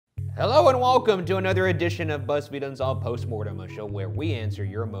Hello and welcome to another edition of BuzzFeed Unsolved Postmortem, a show where we answer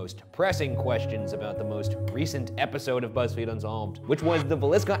your most pressing questions about the most recent episode of BuzzFeed Unsolved, which was the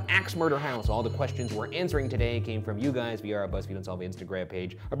Villisca axe murder house. All the questions we're answering today came from you guys via our BuzzFeed Unsolved Instagram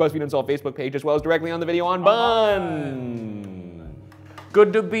page, our BuzzFeed Unsolved Facebook page, as well as directly on the video on Bun.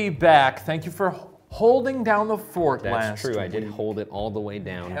 Good to be back. Thank you for holding down the fort last week. That's true, I did hold it all the way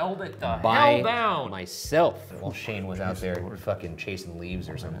down. Held it the by hell down. myself while Shane was out there fucking chasing leaves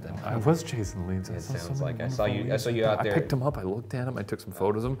or something. I was chasing leaves. It sounds like I saw you out there. I picked them up, I looked at them, I took some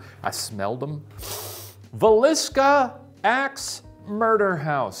photos of them, I smelled them. Villisca axe murder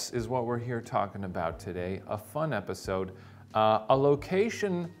house is what we're here talking about today. A fun episode. A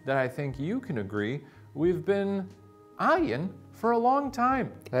location that I think you can agree we've been eyeing for a long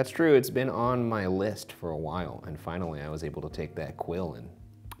time. That's true, it's been on my list for a while, and finally I was able to take that quill and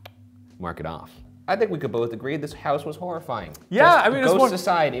mark it off. I think we could both agree this house was horrifying. Yeah, Just I mean, ghosts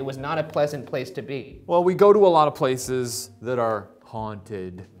aside, it was not a pleasant place to be. Well, we go to a lot of places that are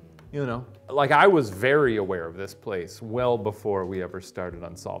haunted, you know. Like, I was very aware of this place well before we ever started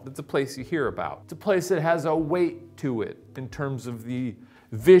Unsolved. It's a place you hear about. It's a place that has a weight to it in terms of the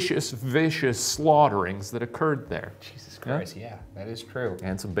vicious slaughterings that occurred there. Jesus Christ, yeah, that is true.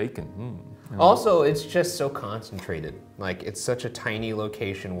 And some bacon. Also, it's just so concentrated. Like, it's such a tiny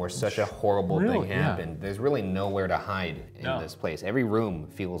location where such a horrible thing happened. There's really nowhere to hide in this place. Every room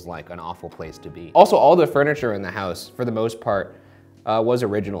feels like an awful place to be. Also, all the furniture in the house, for the most part, was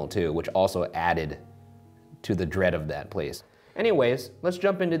original too, which also added to the dread of that place. Anyways, let's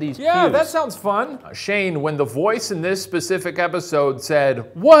jump into these Yeah, cues. that sounds fun. Shane, when the voice in this specific episode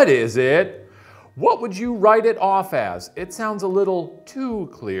said, "What is it?" what would you write it off as? It sounds a little too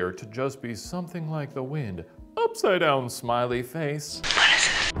clear to just be something like the wind. Upside down smiley face. What is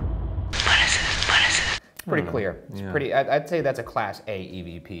it? What is it? What is it? It's pretty clear. It's pretty, I'd say that's a Class A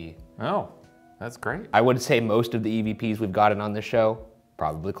EVP. Oh, that's great. I would say most of the EVPs we've gotten on this show,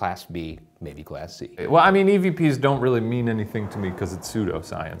 probably Class B, maybe Class C. Well, I mean, EVPs don't really mean anything to me because it's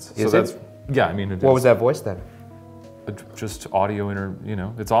pseudoscience. Is so it? that's, yeah, I mean, it is. What was that voice then? Just audio, you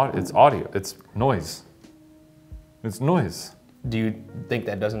know, it's audio, it's noise. It's noise. Do you think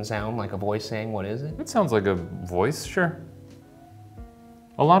that doesn't sound like a voice saying, what is it? It sounds like a voice, sure.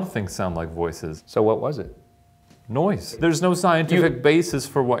 A lot of things sound like voices. So what was it? Noise. There's no scientific basis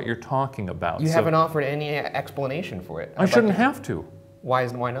for what you're talking about. You haven't offered any explanation for it. I shouldn't have to. Why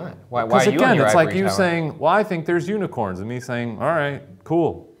not? Why Because are you again, in your it's like ivory you tower? saying, well, I think there's unicorns, and me saying, all right,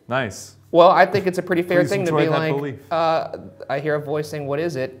 cool, nice. Well, I think it's a pretty fair Please thing to enjoy be that like, belief. I hear a voice saying, what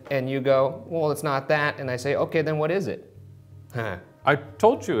is it? And you go, well, it's not that. And I say, okay, then what is it? Huh. I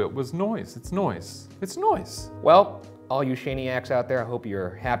told you it was noise. It's noise. It's noise. Well, all you Shaniacs out there, I hope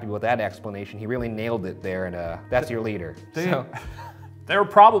you're happy with that explanation. He really nailed it there, and that's your leader. They're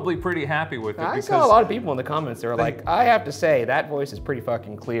probably pretty happy with it. I saw a lot of people in the comments, they were like, I have to say, that voice is pretty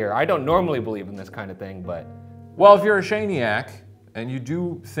fucking clear. I don't normally believe in this kind of thing, but... Well, if you're a Shaniac, and you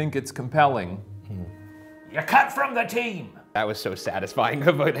do think it's compelling, you're cut from the team. That was so satisfying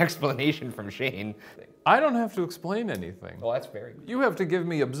of an explanation from Shane. I don't have to explain anything. Well, that's very good. You have to give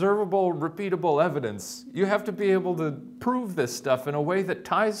me observable, repeatable evidence. You have to be able to prove this stuff in a way that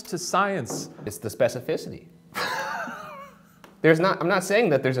ties to science. It's the specificity. I'm not saying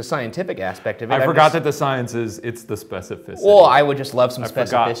that there's a scientific aspect of it. I forgot that the science is, it's the specificity. Well, I would just love some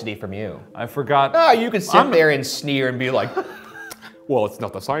specificity from you. I forgot. Oh, you could sit there and sneer and be like, well, it's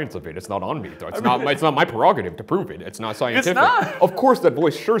not the science of it. It's not on me. It's not my prerogative to prove it. It's not scientific. It's not. Of course, that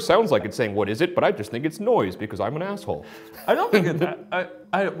voice sure sounds like it's saying, what is it? But I just think it's noise because I'm an asshole. I don't think that.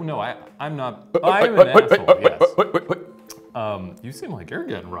 I'm not. I'm an asshole, yes. You seem like you're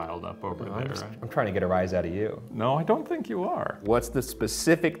getting riled up over there. I'm trying to get a rise out of you. No, I don't think you are. What's the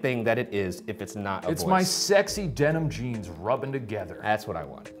specific thing that it is if it's not a voice? It's my sexy denim jeans rubbing together. That's what I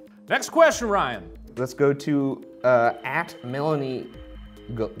want. Next question, Ryan. Let's go to at Melanie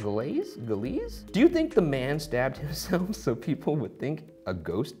Galees? Do you think the man stabbed himself so people would think a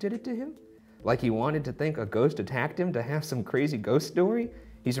ghost did it to him? Like he wanted to think a ghost attacked him to have some crazy ghost story?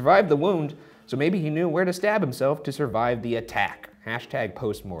 He survived the wound, so maybe he knew where to stab himself to survive the attack. Hashtag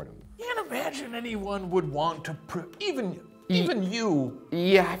postmortem. Can't imagine anyone would want to even you.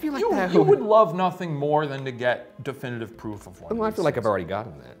 Yeah, I feel like you would love nothing more than to get definitive proof of one. Well, I feel like I've already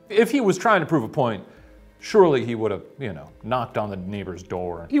gotten that. If he was trying to prove a point, surely he would have, you know, knocked on the neighbor's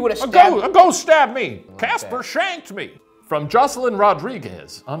door. He would have stabbed. A ghost stabbed me. Casper shanked me. From Jocelyn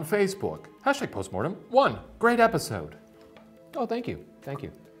Rodriguez on Facebook. Hashtag postmortem. 1, great episode. Oh, thank you. Thank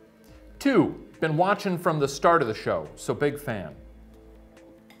you. 2, been watching from the start of the show, so big fan.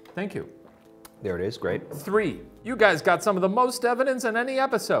 Thank you. There it is, great. 3, you guys got some of the most evidence in any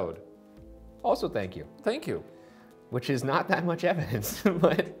episode. Also, thank you. Thank you. Which is not that much evidence,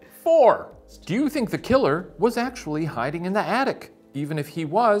 but... 4. Do you think the killer was actually hiding in the attic? Even if he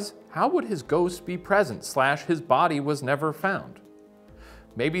was, how would his ghost be present / his body was never found?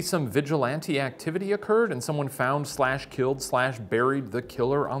 Maybe some vigilante activity occurred and someone found / killed / buried the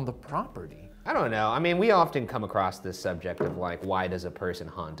killer on the property. I don't know. I mean, we often come across this subject of like, why does a person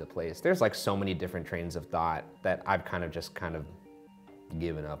haunt a place? There's like so many different trains of thought that I've kind of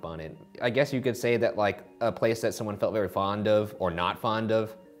given up on it. I guess you could say that like a place that someone felt very fond of or not fond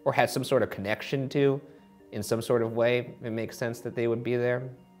of or had some sort of connection to in some sort of way, it makes sense that they would be there,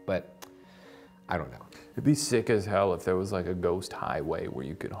 but I don't know. It'd be sick as hell if there was like a ghost highway where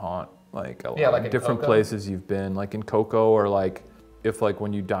you could haunt like a lot like of different places you've been, like in Coco, or like if like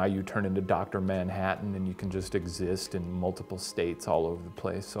when you die you turn into Dr. Manhattan and you can just exist in multiple states all over the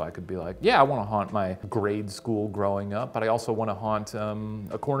place. So I could be like, yeah, I want to haunt my grade school growing up, but I also want to haunt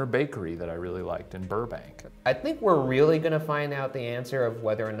a corner bakery that I really liked in Burbank. I think we're really gonna find out the answer of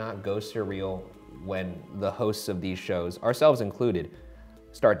whether or not ghosts are real when the hosts of these shows, ourselves included,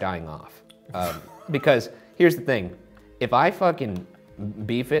 start dying off. Because here's the thing, if I fucking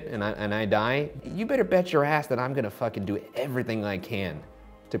beef it and I die, you better bet your ass that I'm gonna fucking do everything I can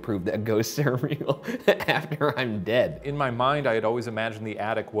to prove that ghosts are real after I'm dead. In my mind, I had always imagined the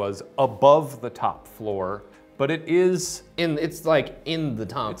attic was above the top floor, but it is... It's like in the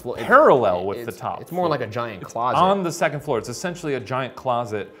top floor. Parallel with the top It's more like a giant closet. On the second floor. It's essentially a giant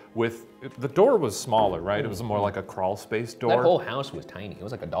closet with... The door was smaller, right? It was more like a crawl space door. That whole house was tiny. It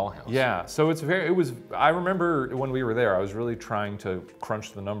was like a dollhouse. Yeah, so I remember when we were there, I was really trying to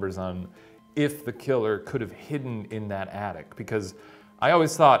crunch the numbers on if the killer could have hidden in that attic, because I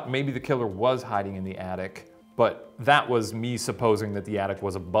always thought maybe the killer was hiding in the attic, but that was me supposing that the attic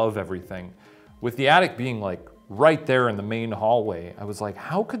was above everything. With the attic being like right there in the main hallway, I was like,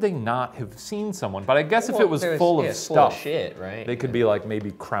 how could they not have seen someone? But I guess if it was full of stuff, full of shit, right? They could be like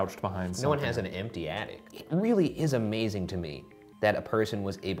maybe crouched behind something. No one has an empty attic. It really is amazing to me that a person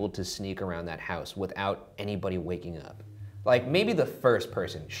was able to sneak around that house without anybody waking up. Like maybe the first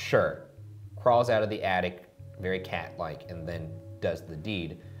person, sure, crawls out of the attic, very cat-like, and then does the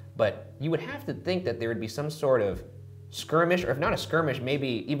deed. But you would have to think that there would be some sort of skirmish, or if not a skirmish,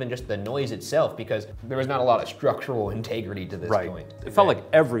 maybe even just the noise itself, because there was not a lot of structural integrity to this joint. It felt like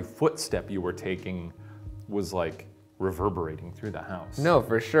every footstep you were taking was like reverberating through the house. No,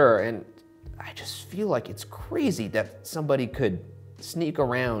 for sure, and I just feel like it's crazy that somebody could sneak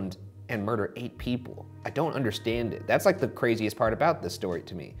around and murder 8 people. I don't understand it. That's like the craziest part about this story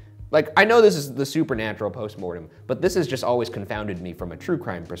to me. Like, I know this is the supernatural postmortem, but this has just always confounded me from a true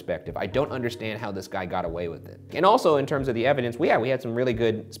crime perspective. I don't understand how this guy got away with it. And also, in terms of the evidence, we had some really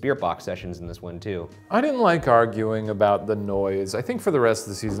good spirit box sessions in this one, too. I didn't like arguing about the noise. I think for the rest of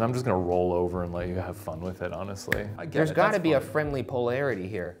the season, I'm just gonna roll over and let you have fun with it, honestly. There's gotta be a friendly polarity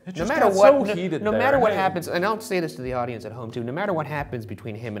here. No matter what, no matter what happens, and I'll say this to the audience at home, too, no matter what happens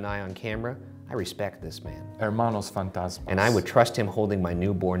between him and I on camera, I respect this man. Hermanos fantasmas. And I would trust him holding my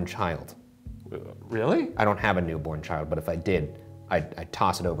newborn child. Really? I don't have a newborn child, but if I did, I'd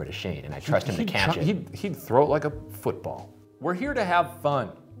toss it over to Shane, and I trust him to catch it. He'd throw it like a football. We're here to have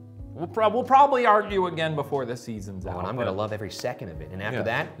fun. We'll probably argue again before the season's out. And I'm gonna love every second of it. And after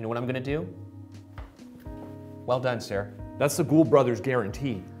that, you know what I'm gonna do? Well done, sir. That's the Gould Brothers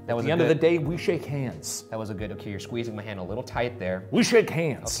guarantee. At the end of the day, we shake hands. That was a good, okay, you're squeezing my hand a little tight there. We shake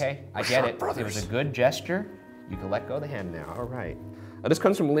hands. Okay, I get it. It was a good gesture. You can let go of the hand now, all right. This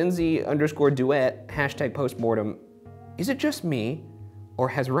comes from Lindsay_duet, #postmortem. Is it just me, or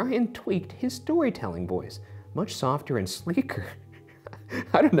has Ryan tweaked his storytelling voice? Much softer and sleeker.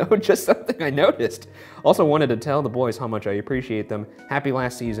 I don't know, just something I noticed. Also wanted to tell the boys how much I appreciate them. Happy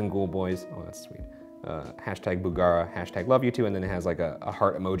last season, Ghoul Boys. Oh, that's sweet. #Bugara, #love you too, and then it has like a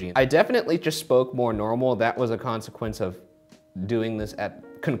heart emoji. I definitely just spoke more normal. That was a consequence of doing this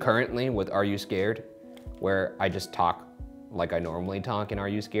concurrently with Are You Scared, where I just talk like I normally talk in Are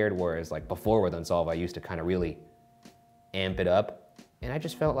You Scared, whereas like before with Unsolved, I used to kind of really amp it up. And I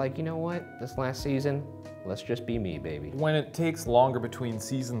just felt like, you know what, this last season, let's just be me, baby. When it takes longer between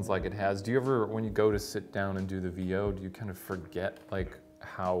seasons like it has, do you ever, when you go to sit down and do the VO, do you kind of forget like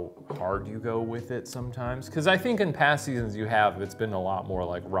how hard you go with it sometimes? Because I think in past seasons it's been a lot more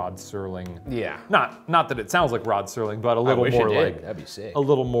like Rod Serling. Yeah. Not that it sounds like Rod Serling, but a little more like, that'd be sick. A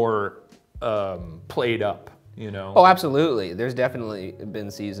little more played up. you know? Oh, absolutely. There's definitely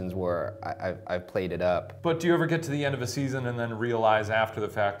been seasons where I've played it up. But do you ever get to the end of a season and then realize after the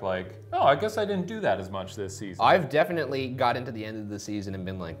fact, like, oh, I guess I didn't do that as much this season? I've definitely got into the end of the season and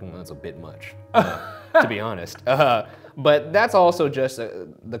been like, that's a bit much, to be honest. But that's also just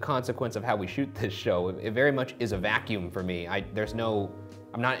the consequence of how we shoot this show. It very much is a vacuum for me.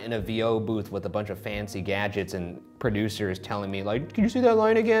 I'm not in a VO booth with a bunch of fancy gadgets and producers telling me like, can you say that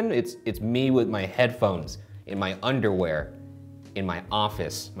line again? It's me with my headphones, in my underwear, in my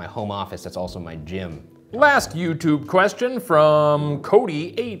office, my home office, that's also my gym. Last YouTube question from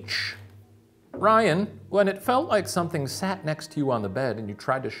Cody H. Ryan, when it felt like something sat next to you on the bed and you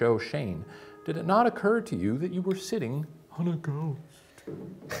tried to show Shane, did it not occur to you that you were sitting on a ghost?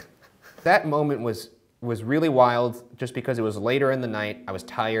 That moment was really wild just because it was later in the night, I was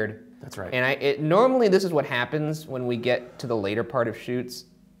tired. That's right. And normally this is what happens when we get to the later part of shoots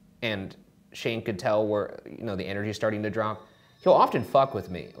and Shane could tell where, you know, the energy's starting to drop. He'll often fuck with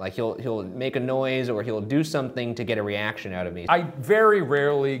me. Like he'll make a noise or he'll do something to get a reaction out of me. I very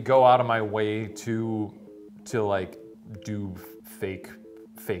rarely go out of my way to like do fake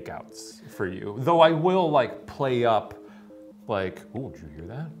outs for you. Though I will like play up like, oh, did you hear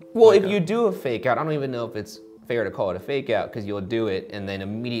that? Well, like if you do a fake out, I don't even know if it's fair to call it a fake out because you'll do it and then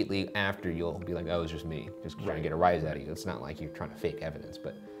immediately after you'll be like, oh, it was just me, just trying to get a rise out of you. It's not like you're trying to fake evidence,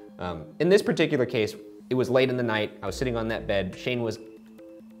 but in this particular case, it was late in the night. I was sitting on that bed. Shane was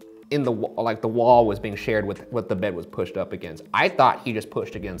in the wall was being shared with what the bed was pushed up against. I thought he just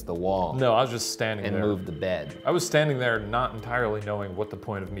pushed against the wall. No, I was just standing there. And moved the bed. I was standing there not entirely knowing what the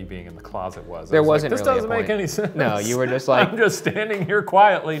point of me being in the closet was. There wasn't like, this really doesn't make any sense. No, you were just like... I'm just standing here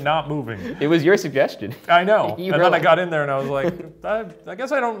quietly, not moving. It was your suggestion. I know. And then I got in there and I was like, I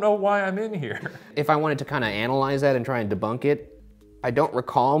guess I don't know why I'm in here. If I wanted to kind of analyze that and try and debunk it, I don't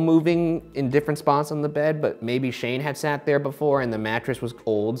recall moving in different spots on the bed, but maybe Shane had sat there before and the mattress was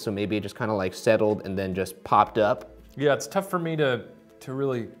old, so maybe it just kind of like settled and then just popped up. Yeah, it's tough for me to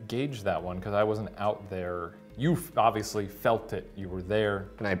really gauge that one because I wasn't out there. You obviously felt it, you were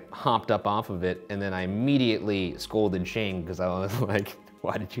there. And I hopped up off of it and then I immediately scolded Shane because I was like,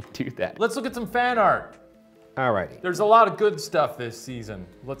 why did you do that? Let's look at some fan art. Alrighty. There's a lot of good stuff this season.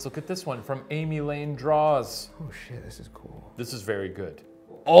 Let's look at this one from Amy Lane Draws. Oh shit, this is cool. This is very good.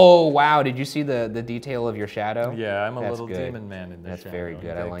 Oh wow, did you see the detail of your shadow? Yeah, I'm a That's little good. demon man in this. That's shadow. very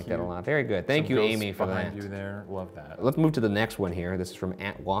good. I like Thank that a you. lot. Very good. Thank Some you, ghosts Amy, for behind that. you there. Love that. Let's move to the next one here. This is from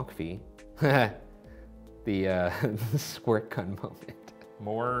 @Walkfee. The squirt gun moment.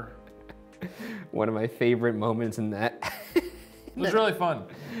 More. One of my favorite moments in that. It was really fun.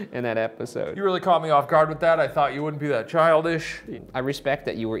 In that episode. You really caught me off guard with that. I thought you wouldn't be that childish. I respect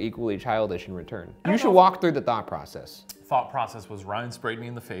that you were equally childish in return. You should walk through the thought process. Thought process was Ryan sprayed me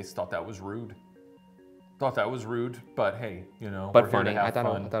in the face. Thought that was rude. Thought that was rude, but hey, you know. But we're funny. Here to have I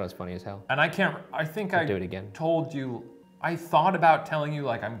fun. thought it was funny as hell. And I think I do it again. told you, I thought about telling you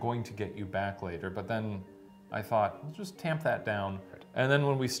like I'm going to get you back later, but then I thought, let's just tamp that down. And then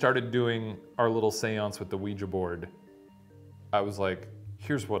when we started doing our little seance with the Ouija board, I was like,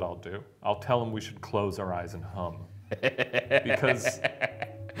 here's what I'll do. I'll tell him we should close our eyes and hum. Because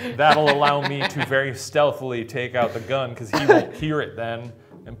that'll allow me to very stealthily take out the gun because he won't hear it then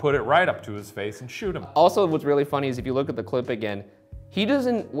and put it right up to his face and shoot him. Also, what's really funny is if you look at the clip again, he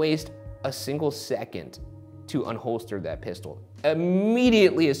doesn't waste a single second to unholster that pistol.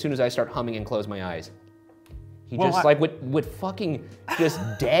 Immediately, as soon as I start humming and close my eyes, he just like with fucking just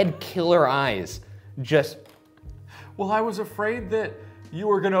dead killer eyes, just. Well, I was afraid that you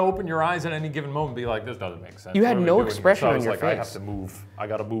were gonna open your eyes at any given moment and be like, this doesn't make sense. You had no expression on your face. I have to move. I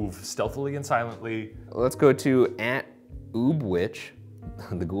gotta move stealthily and silently. Let's go to @Oobwitch,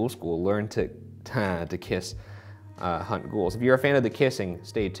 the Ghoul School. Learn to kiss, hunt ghouls. If you're a fan of the kissing,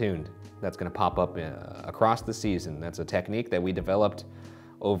 stay tuned. That's gonna pop up across the season. That's a technique that we developed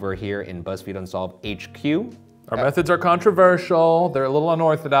over here in BuzzFeed Unsolved HQ. Our methods are controversial. They're a little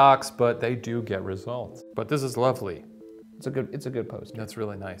unorthodox, but they do get results. But this is lovely. It's a good post. That's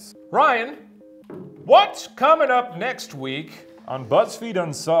really nice. Ryan, what's coming up next week on BuzzFeed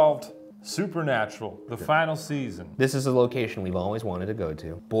Unsolved Supernatural, the final season? This is a location we've always wanted to go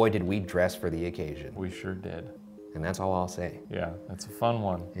to. Boy, did we dress for the occasion. We sure did. And that's all I'll say. Yeah, it's a fun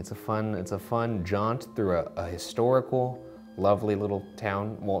one. It's a fun jaunt through a historical, lovely little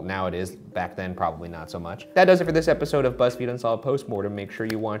town. Well, now it is. Back then, probably not so much. That does it for this episode of BuzzFeed Unsolved Postmortem. Make sure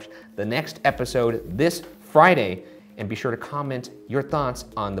you watch the next episode this Friday, and be sure to comment your thoughts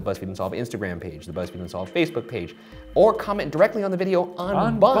on the BuzzFeed Unsolved Instagram page, the BuzzFeed Unsolved Facebook page, or comment directly on the video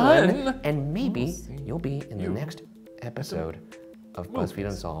on Bun, and maybe you'll be in the next episode of BuzzFeed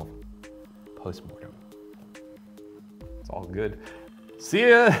Unsolved Postmortem. all good. See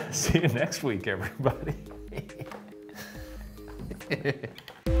ya next week, everybody.